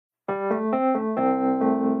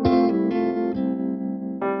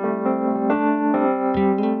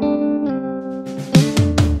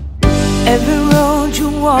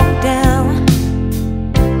walk down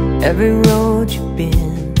every road you've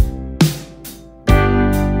been.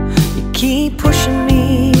 You keep pushing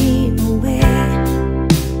me away.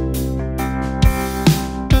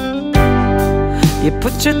 You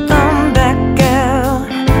put your thumb back out,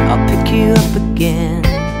 I'll pick you up again.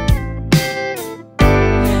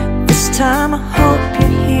 This time I hope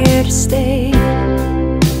you're here to stay.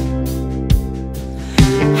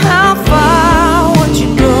 How far would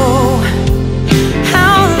you go?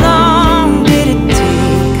 How long did it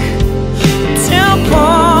take to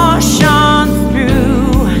push on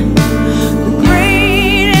through the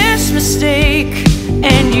greatest mistake?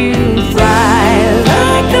 And you fly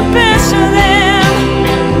like the best of them,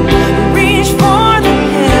 reach for the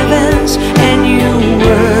heavens, and you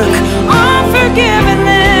work on forgiving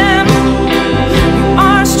them. You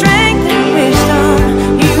are strength and wisdom.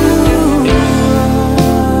 You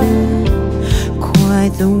are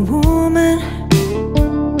quite the woman,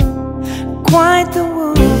 quite the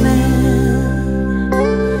woman.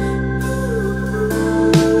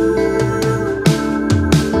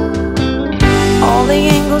 All the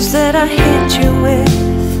angles that I hit you with,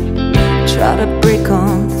 try to break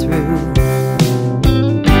on through,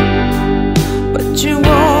 but your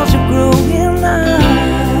walls are growing up.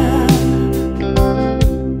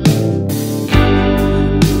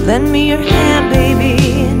 Lend me your hand,